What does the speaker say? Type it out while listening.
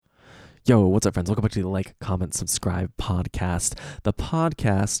Yo, what's up, friends? Welcome back to the Like, Comment, Subscribe podcast. The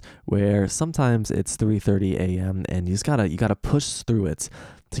podcast where sometimes it's 3:30 a.m. and you gotta push through it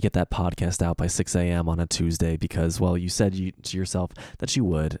to get that podcast out by 6 a.m. on a Tuesday because, well, you said to yourself that you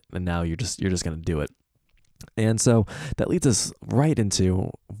would, and now you're just gonna do it. And so that leads us right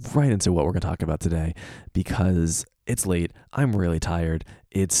into what we're gonna talk about today, because it's late. I'm really tired.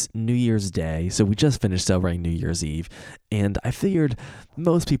 It's New Year's Day, so we just finished celebrating New Year's Eve, and I figured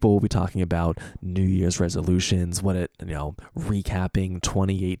most people will be talking about New Year's resolutions, recapping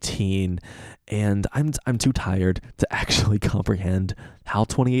 2018, and I'm too tired to actually comprehend how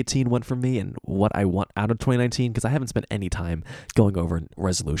 2018 went for me and what I want out of 2019 because I haven't spent any time going over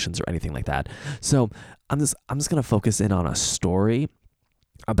resolutions or anything like that. So I'm just gonna focus in on a story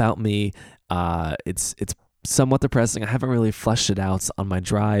about me. It's somewhat depressing. I haven't really fleshed it out on my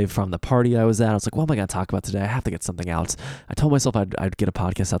drive from the party I was at. I was like, what am I going to talk about today? I have to get something out. I told myself I'd get a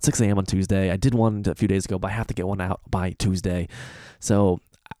podcast out 6 a.m. on Tuesday. I did one a few days ago, but I have to get one out by Tuesday. So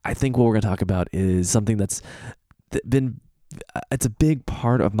I think what we're going to talk about is something that's it's a big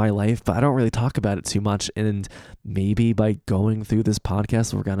part of my life, but I don't really talk about it too much. And maybe by going through this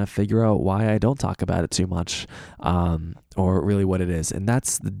podcast, we're going to figure out why I don't talk about it too much, or really what it is. And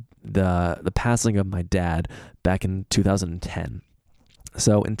that's the passing of my dad back in 2010.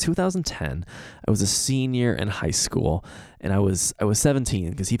 So in 2010, I was a senior in high school, and I was 17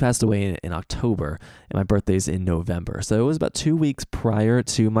 because he passed away in October, and my birthday's in November. So it was about 2 weeks prior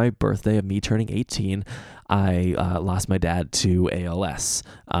to my birthday of me turning 18. I lost my dad to ALS.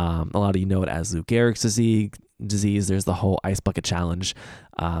 A lot of you know it as Lou Gehrig's disease. There's the whole ice bucket challenge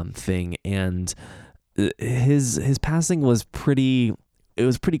thing, and his passing was pretty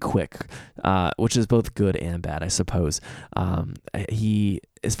quick, which is both good and bad, I suppose.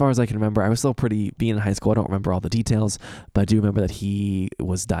 As far as I can remember, I was still being in high school. I don't remember all the details, but I do remember that he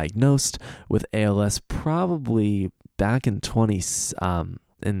was diagnosed with ALS probably back in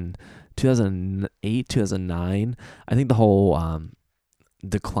 2008, 2009. I think the whole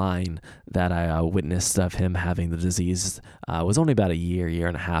decline that I witnessed of him having the disease was only about a year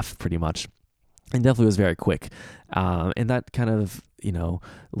and a half, pretty much. And definitely was very quick. And that kind of,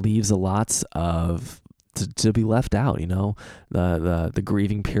 leaves a lot to be left out. The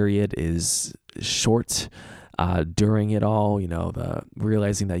grieving period is short during it all, the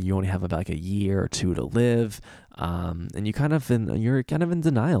realizing that you only have about like a year or two to live. And you're kind of in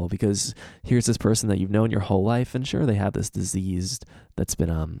denial because here's this person that you've known your whole life, and sure, they have this disease that's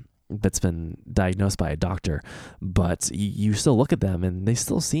been diagnosed by a doctor, but you still look at them and they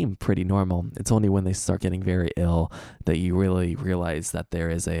still seem pretty normal. It's only when they start getting very ill that you really realize that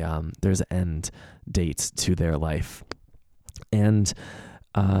there's an end date to their life. And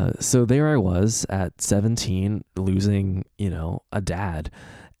so there I was at 17, losing, a dad.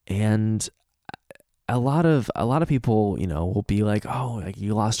 And a lot of people, will be like, oh, like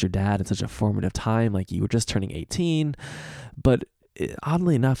you lost your dad at such a formative time, like you were just turning 18. But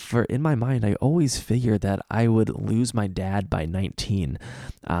oddly enough, in my mind, I always figured that I would lose my dad by 19.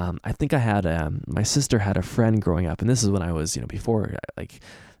 I think I had my sister had a friend growing up, and this is when I was, before, like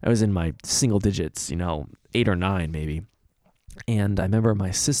I was in my single digits, 8 or 9 maybe. And I remember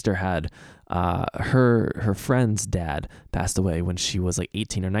my sister had her friend's dad passed away when she was like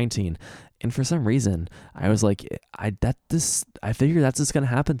 18 or 19. And for some reason, I was like, I figure that's just gonna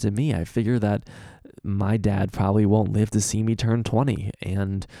happen to me. I figure that my dad probably won't live to see me turn 20.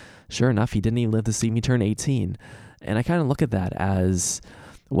 And sure enough, he didn't even live to see me turn 18. And I kind of look at that as,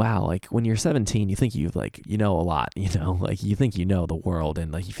 wow, like when you're 17, you think you've a lot, like you think the world,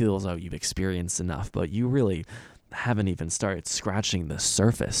 and like you feel as though you've experienced enough, but you really haven't even started scratching the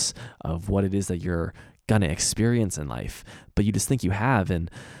surface of what it is that you're gonna experience in life, but you just think you have. And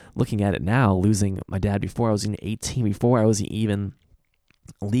looking at it now, losing my dad before I was even 18, before I was even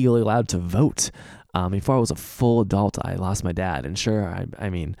legally allowed to vote, before I was a full adult, I lost my dad. And sure, I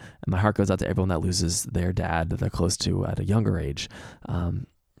mean, my heart goes out to everyone that loses their dad that they're close to at a younger age.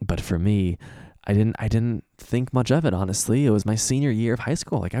 But for me, I didn't think much of it, honestly. It was my senior year of high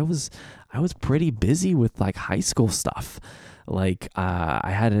school. Like I was pretty busy with like high school stuff. Like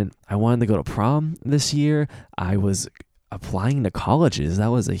I wanted to go to prom this year. I was applying to colleges.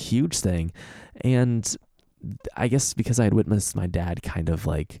 That was a huge thing. And I guess because I had witnessed my dad kind of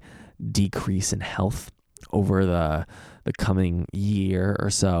like decrease in health over the coming year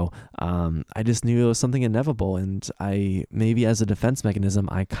or so, I just knew it was something inevitable. And I, maybe as a defense mechanism,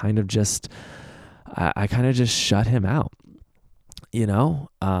 I kind of just shut him out,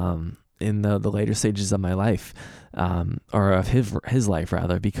 in the later stages of my life, or of his life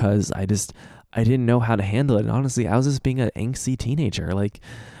rather, because I didn't know how to handle it. And honestly, I was just being an angsty teenager. Like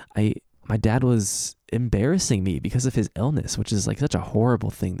my dad was embarrassing me because of his illness, which is like such a horrible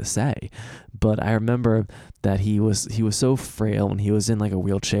thing to say. But I remember that he was so frail, and he was in like a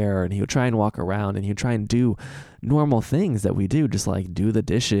wheelchair, and he would try and walk around, and he would try and do normal things that we do, just like do the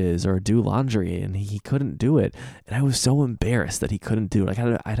dishes or do laundry, and he couldn't do it. And I was so embarrassed that he couldn't do it.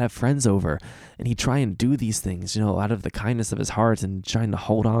 Like I'd have friends over, and he'd try and do these things, out of the kindness of his heart and trying to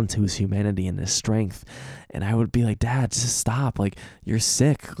hold on to his humanity and his strength. And I would be like, Dad, just stop. Like, you're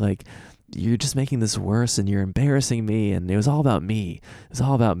sick. Like, you're just making this worse, and you're embarrassing me. And it was all about me. It was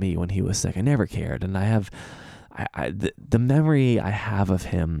all about me when he was sick. I never cared. And the memory I have of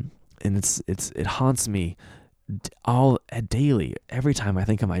him, and it haunts me all daily, every time I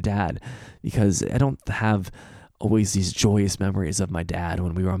think of my dad, because I don't have always these joyous memories of my dad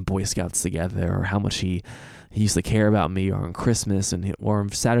when we were on Boy Scouts together, or how much he used to care about me, or on Christmas, or on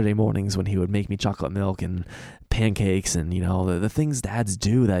Saturday mornings when he would make me chocolate milk and pancakes, and the things dads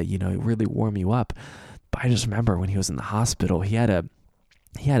do that really warm you up. But I just remember when he was in the hospital, he had a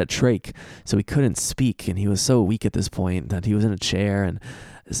trach, so he couldn't speak, and he was so weak at this point that he was in a chair. And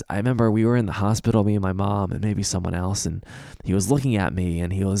I remember we were in the hospital, me and my mom and maybe someone else, and he was looking at me,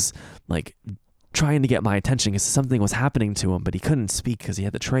 and he was like trying to get my attention because something was happening to him, but he couldn't speak because he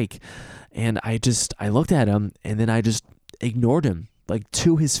had the trach. And I looked at him, and then I just ignored him, like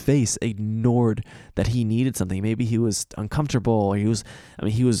to his face, ignored that he needed something. Maybe he was uncomfortable, or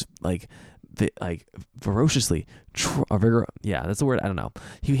he was like ferociously, yeah, that's the word. I don't know.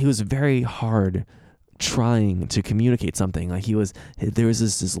 He was very hard trying to communicate something. Like there was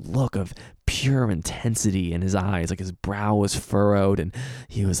this look of pure intensity in his eyes, like his brow was furrowed, and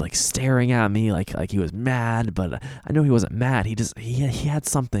he was like staring at me like he was mad. But I know he wasn't mad. He had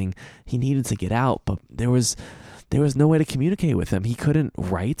something he needed to get out, but there was no way to communicate with him. He couldn't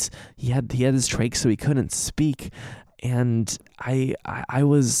write. He had his trach, so he couldn't speak. And I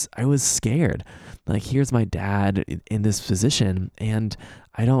was scared. Like, here's my dad in this position, and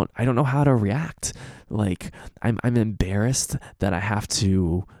I don't know how to react. Like, I'm embarrassed that I have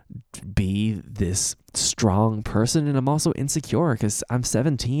to be this strong person, and I'm also insecure because I'm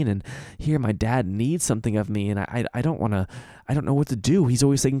 17, and here my dad needs something of me, and I don't know what to do. He's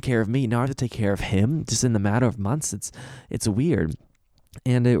always taking care of me. Now I have to take care of him just in the matter of months. It's weird.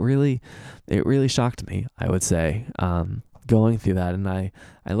 And it really shocked me, I would say, going through that. And I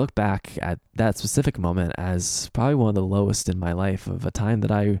look back at that specific moment as probably one of the lowest in my life, of a time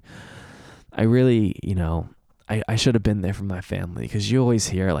that I really, I should have been there for my family, because you always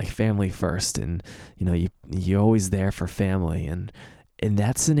hear like family first, and you're always there for family. And in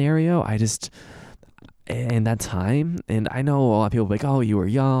that scenario, in that time, and I know a lot of people are like, oh, you were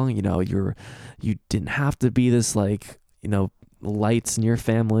young, you didn't have to be this like, lights in your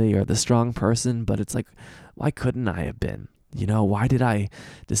family or the strong person, but it's like, why couldn't I have been? Why did I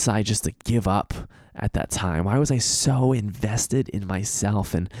decide just to give up at that time? Why was I so invested in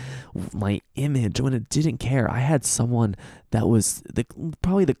myself and my image when it didn't care? I had someone that was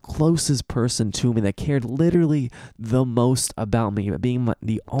probably the closest person to me, that cared literally the most about me, being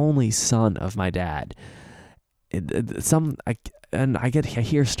the only son of my dad. I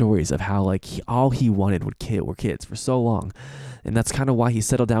hear stories of how like all he wanted were kids for so long. And that's kind of why he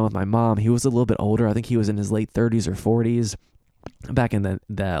settled down with my mom. He was a little bit older. I think he was in his late 30s or 40s back in the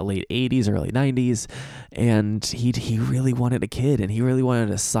late 80s, early 90s. And he really wanted a kid, and he really wanted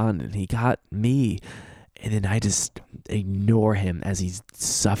a son, and he got me. And then I just ignore him as he's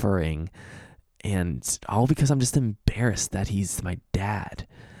suffering. And all because I'm just embarrassed that he's my dad.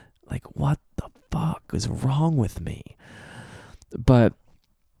 Like, what the fuck is wrong with me? But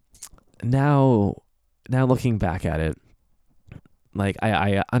now looking back at it, like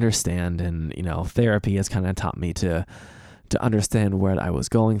I understand, and therapy has kind of taught me to understand what I was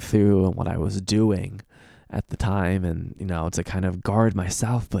going through and what I was doing at the time, and to kind of guard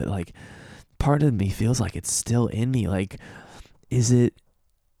myself. But like, part of me feels like it's still in me. Like, is it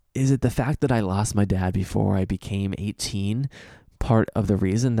the fact that I lost my dad before I became 18 part of the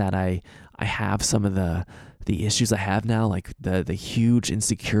reason that I have some of the issues I have now, like the huge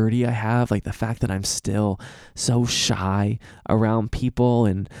insecurity I have, like the fact that I'm still so shy around people,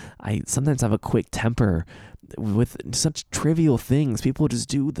 and I sometimes have a quick temper with such trivial things. People just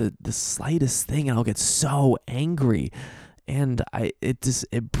do the slightest thing, and I'll get so angry. And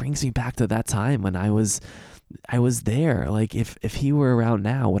it brings me back to that time when I was there. Like, if he were around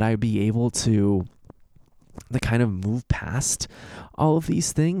now, would I be able to kind of move past all of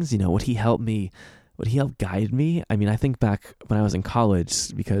these things? Would he help me? Would he help guide me? I mean, I think back when I was in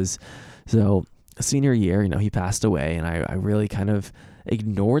college, because senior year, he passed away, and I really kind of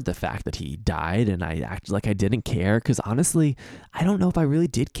ignored the fact that he died, and I acted like I didn't care, because honestly, I don't know if I really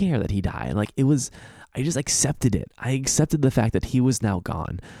did care that he died. Like, I just accepted it. I accepted the fact that he was now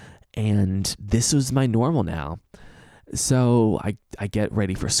gone, and this was my normal now. So I get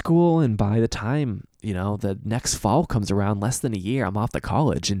ready for school, and by the time, the next fall comes around, less than a year, I'm off to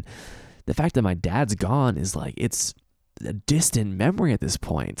college. And the fact that my dad's gone is like, it's a distant memory at this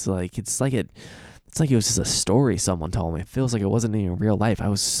point. It's like it was just a story someone told me. It feels like it wasn't even real life. I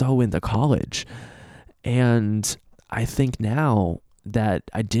was so into college. And I think now that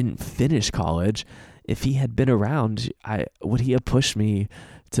I didn't finish college, if he had been around, would he have pushed me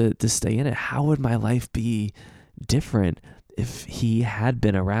to stay in it? How would my life be different if he had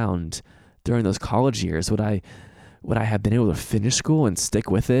been around during those college years? Would I have been able to finish school and stick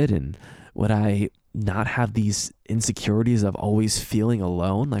with it? And would I not have these insecurities of always feeling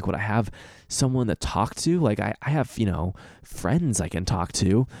alone? Like, would I have someone to talk to? Like, I have, friends I can talk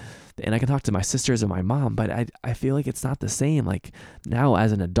to, and I can talk to my sisters and my mom, but I feel like it's not the same. Like, now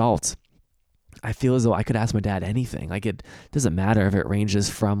as an adult, I feel as though I could ask my dad anything. Like, it doesn't matter if it ranges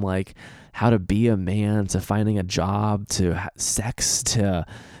from like how to be a man to finding a job to sex to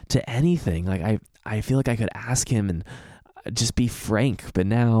anything. Like, I feel like I could ask him and just be frank.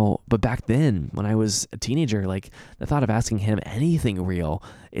 But back then, when I was a teenager, like, the thought of asking him anything real,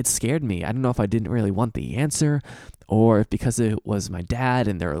 it scared me. I don't know if I didn't really want the answer, or if because it was my dad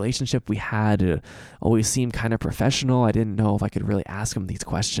and the relationship we had, it always seemed kind of professional. I didn't know if I could really ask him these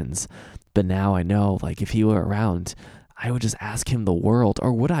questions. But now I know, like, if he were around, I would just ask him the world.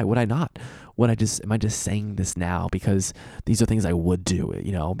 Or would I? Would I not? Am I just saying this now because these are things I would do,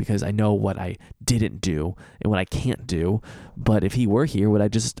 because I know what I didn't do and what I can't do. But if he were here, would I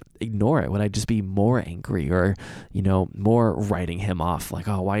just ignore it? Would I just be more angry, or, more writing him off? Like,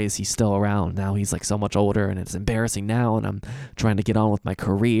 oh, why is he still around? Now he's like so much older, and it's embarrassing now, and I'm trying to get on with my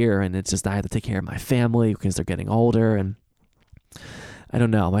career, and it's just I have to take care of my family because they're getting older. And I don't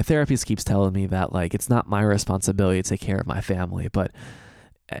know. My therapist keeps telling me that, like, it's not my responsibility to take care of my family, but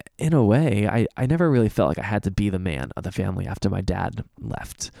in a way, I never really felt like I had to be the man of the family after my dad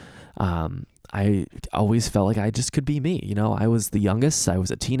left. I always felt like I just could be me. I was the youngest. I was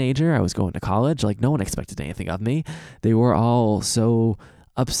a teenager. I was going to college. Like, no one expected anything of me. They were all so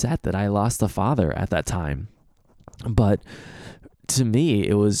upset that I lost a father at that time. But to me,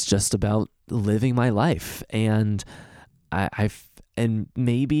 it was just about living my life. And and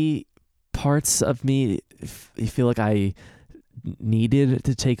maybe parts of me feel like I needed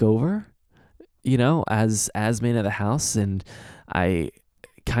to take over, as man of the house, and I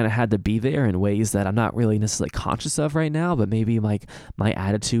kind of had to be there in ways that I'm not really necessarily conscious of right now, but maybe like my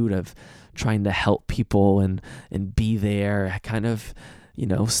attitude of trying to help people and be there kind of,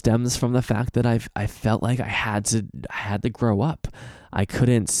 stems from the fact that I felt like I had to grow up. I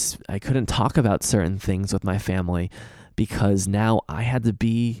couldn't talk about certain things with my family because now I had to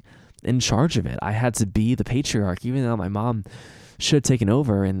be in charge of it. I had to be the patriarch, even though my mom should have taken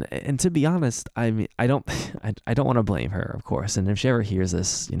over. And to be honest, I mean, I don't want to blame her, of course. And if she ever hears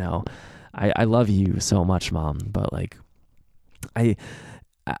this, I love you so much, Mom. But like,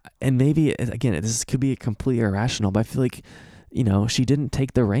 and maybe again, this could be completely irrational, but I feel like, she didn't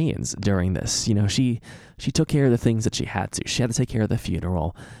take the reins during this. She took care of the things that she had to. She had to take care of the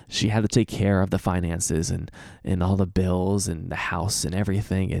funeral. She had to take care of the finances and all the bills and the house and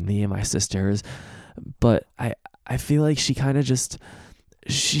everything, and me and my sisters. But I feel like she kind of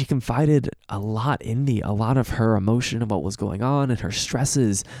she confided a lot in me, a lot of her emotion of what was going on and her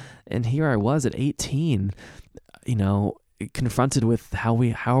stresses. And here I was at 18, confronted with how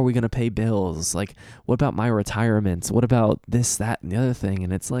are we going to pay bills? Like, what about my retirement? What about this, that, and the other thing?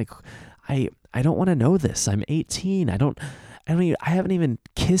 And it's like, I don't want to know this. I'm 18. I haven't even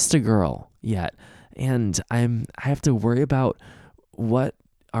kissed a girl yet. And I have to worry about what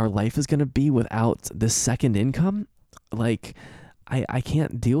our life is going to be without this second income. Like, I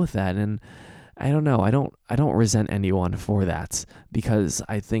can't deal with that. And I don't know. I don't resent anyone for that, because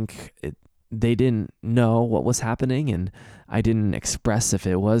I think they didn't know what was happening, and I didn't express if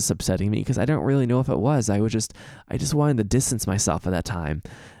it was upsetting me because I don't really know if it was. I just wanted to distance myself at that time.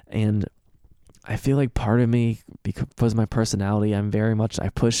 And I feel like part of me, because of my personality, I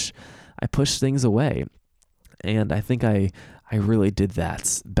push things away. And I think I really did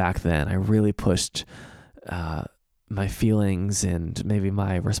that back then. I really pushed my feelings and maybe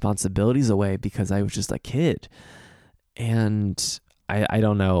my responsibilities away because I was just a kid. And I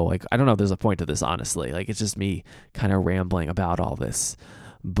don't know, like, I don't know if there's a point to this, honestly. Like, it's just me kind of rambling about all this.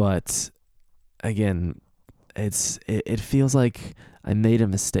 But again, it feels like I made a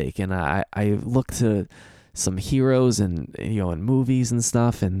mistake, and I look to some heroes and in movies and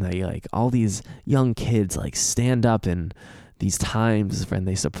stuff, and they like all these young kids like stand up in these times and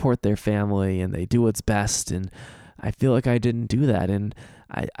they support their family and they do what's best, and I feel like I didn't do that, and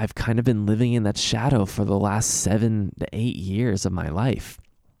I've kind of been living in that shadow for the last 7 to 8 years of my life,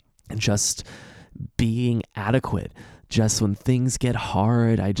 and just being adequate. Just when things get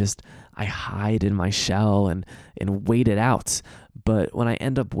hard, I hide in my shell and wait it out. But when I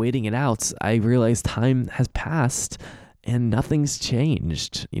end up waiting it out, I realize time has passed and nothing's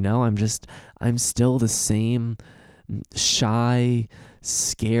changed. I'm still the same shy,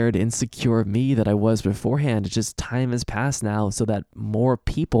 scared, insecure me that I was beforehand. It's just time has passed now, so that more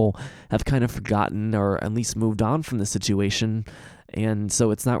people have kind of forgotten or at least moved on from the situation. And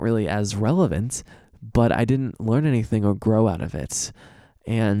so it's not really as relevant, but I didn't learn anything or grow out of it.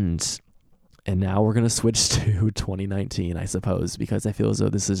 And now we're going to switch to 2019, I suppose, because I feel as though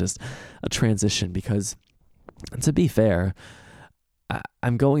this is just a transition, because to be fair,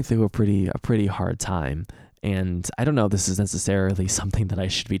 I'm going through a pretty hard time. And I don't know if this is necessarily something that I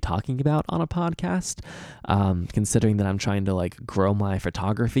should be talking about on a podcast, considering that I'm trying to like grow my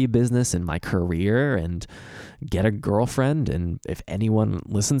photography business and my career and get a girlfriend. And if anyone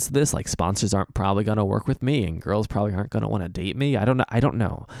listens to this, like sponsors aren't probably going to work with me and girls probably aren't going to want to date me. I don't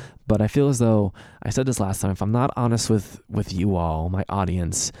know. But I feel as though I said this last time, if I'm not honest with you all, my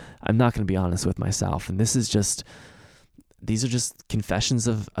audience, I'm not going to be honest with myself. And these are just confessions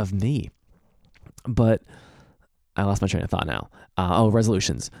of me. But I lost my train of thought now.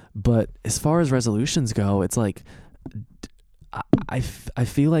 Resolutions. But as far as resolutions go, it's like I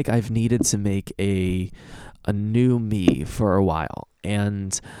feel like I've needed to make a new me for a while.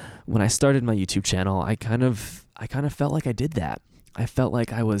 And when I started my YouTube channel, I kind of felt like I did that. I felt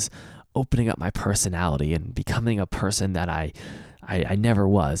like I was opening up my personality and becoming a person that I never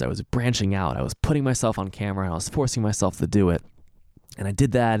was. I was branching out. I was putting myself on camera and I was forcing myself to do it. And I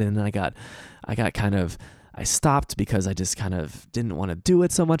did that, and then I stopped because I just kind of didn't want to do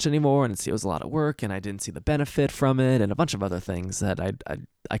it so much anymore, and it was a lot of work, and I didn't see the benefit from it, and a bunch of other things that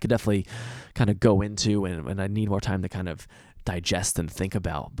I could definitely kind of go into, and I need more time to kind of digest and think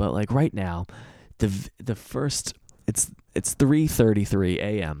about. But like right now, the first, it's 3:33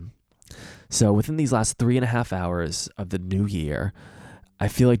 a.m. So within these last 3.5 hours of the new year, I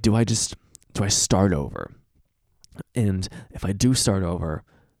feel like do I start over? And if I do start over,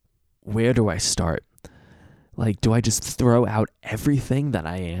 where do I start? Like, do I just throw out everything that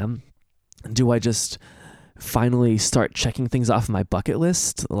I am? Do I just finally start checking things off my bucket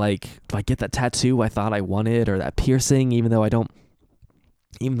list? Like, do I get that tattoo I thought I wanted, or that piercing, even though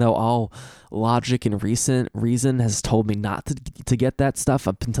all logic and reason has told me not to get that stuff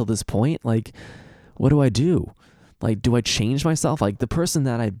up until this point? Like, what do I do? Like, do I change myself? Like, the person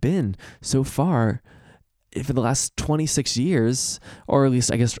that I've been so far for the last 26 years, or at least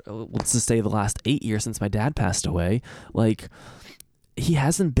I guess let's just say the last 8 years since my dad passed away, like he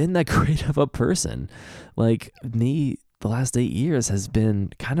hasn't been that great of a person. Like me, the last 8 years has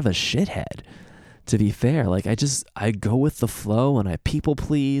been kind of a shithead, to be fair. Like I go with the flow and I people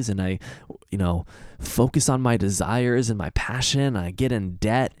please and I, focus on my desires and my passion. I get in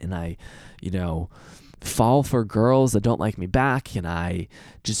debt and I, fall for girls that don't like me back, and I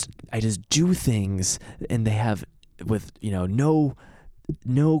just do things and they have with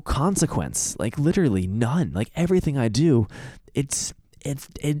no consequence, like literally none. Like everything I do, it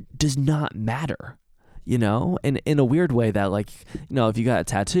does not matter, and in a weird way that like if you got a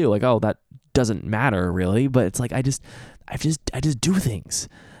tattoo, like, oh, that doesn't matter really, but it's like I just do things.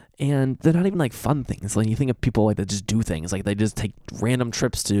 And they're not even like fun things. Like you think of people like that just do things, like they just take random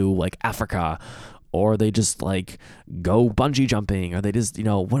trips to like Africa, or they just like go bungee jumping, or they just,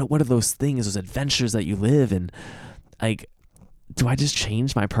 what are those things, those adventures that you live? And like, do I just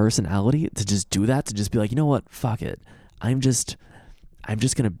change my personality to just do that? To just be like, you know what? Fuck it. I'm just going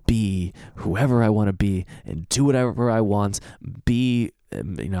to be whoever I want to be and do whatever I want, be,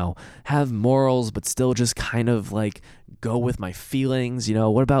 have morals, but still just kind of like go with my feelings.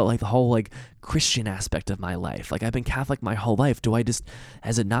 What about like the whole like Christian aspect of my life? Like I've been Catholic my whole life.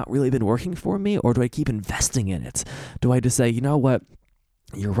 Has it not really been working for me, or do I keep investing in it? Do I just say, you know what,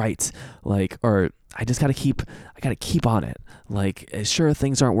 you're right, like, or I gotta keep on it. Like, sure,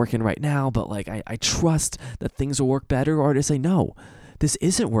 things aren't working right now, but like I trust that things will work better, or to say, no, this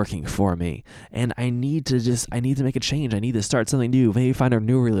isn't working for me, and I need to make a change. I need to start something new. Maybe find a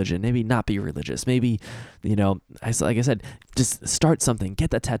new religion. Maybe not be religious. Maybe, like I said, just start something.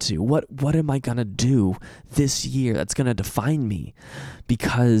 Get that tattoo. What am I gonna do this year that's gonna define me?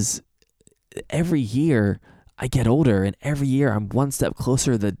 Because every year I get older, and every year I'm one step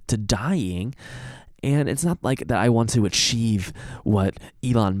closer to dying. And it's not like that I want to achieve what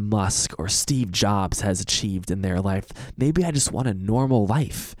Elon Musk or Steve Jobs has achieved in their life. Maybe I just want a normal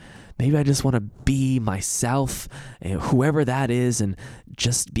life. Maybe I just want to be myself, whoever that is, and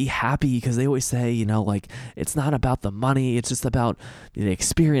just be happy, because they always say, like, it's not about the money, it's just about the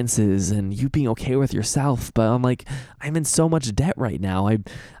experiences and you being okay with yourself. But I'm like, I'm in so much debt right now.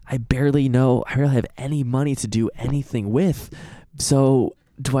 I barely have any money to do anything with. So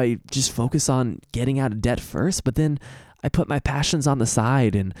do I just focus on getting out of debt first? But then I put my passions on the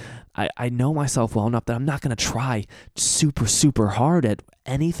side, and I know myself well enough that I'm not going to try super, super hard at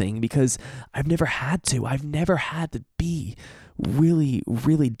anything, because I've never had to. I've never had to be really,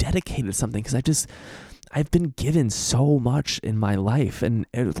 really dedicated to something, because I've been given so much in my life, and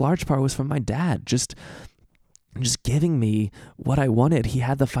a large part was from my dad, just giving me what I wanted. He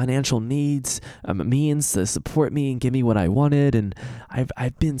had the financial means to support me and give me what I wanted, and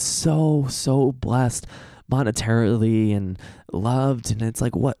I've been so blessed monetarily and loved, and it's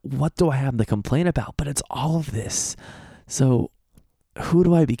like, what do I have to complain about? But it's all of this. So who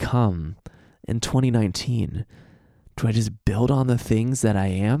do I become in 2019? Do I just build on the things that I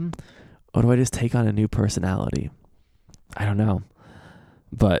am, or do I just take on a new personality? I don't know,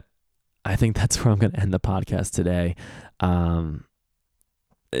 but I think that's where I'm going to end the podcast today.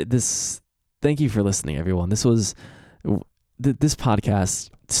 Thank you for listening, everyone. This podcast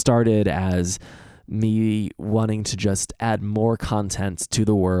started as me wanting to just add more content to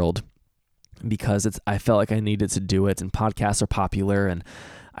the world, because I felt like I needed to do it, and podcasts are popular, and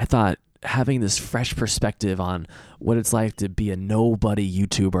I thought having this fresh perspective on what it's like to be a nobody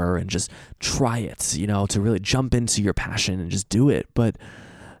YouTuber and just try it, to really jump into your passion and just do it. But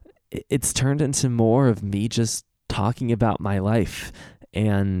it's turned into more of me just talking about my life,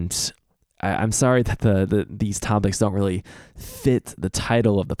 and I'm sorry that these topics don't really fit the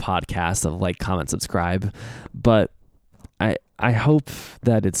title of the podcast of like, comment, subscribe, but I hope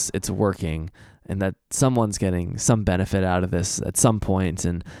that it's working, and that someone's getting some benefit out of this at some point.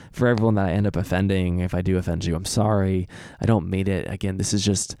 And for everyone that I end up offending, if I do offend you, I'm sorry. I don't mean it. Again, this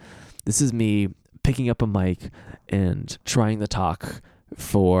is me picking up a mic and trying to talk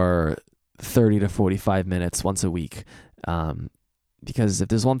for 30 to 45 minutes once a week. Because if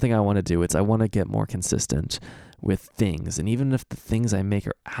there's one thing I want to do, it's I want to get more consistent with things. And even if the things I make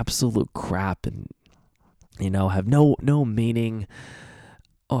are absolute crap and, have no meaning,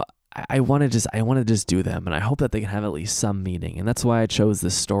 I want to just do them. And I hope that they can have at least some meaning. And that's why I chose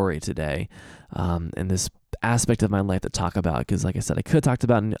this story today, and this aspect of my life to talk about. Because like I said, I could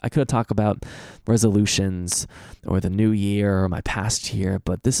have talked about resolutions or the new year or my past year,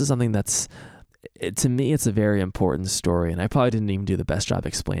 but this is something to me, it's a very important story, and I probably didn't even do the best job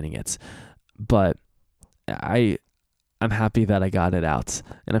explaining it, but I'm happy that I got it out,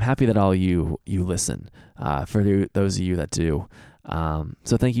 and I'm happy that all you listen, for those of you that do.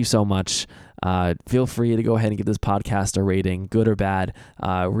 So thank you so much. Feel free to go ahead and give this podcast a rating, good or bad.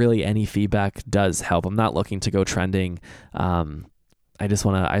 Really, any feedback does help. I'm not looking to go trending. I just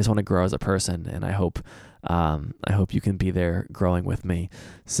want to grow as a person, and I hope you can be there growing with me.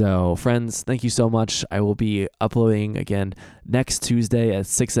 So friends, thank you so much. I will be uploading again next Tuesday at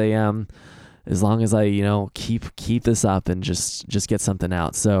 6 a.m. as long as I, keep this up and just get something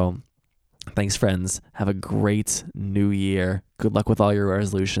out. So thanks, friends. Have a great new year. Good luck with all your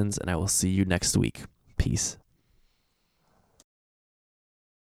resolutions, and I will see you next week. Peace.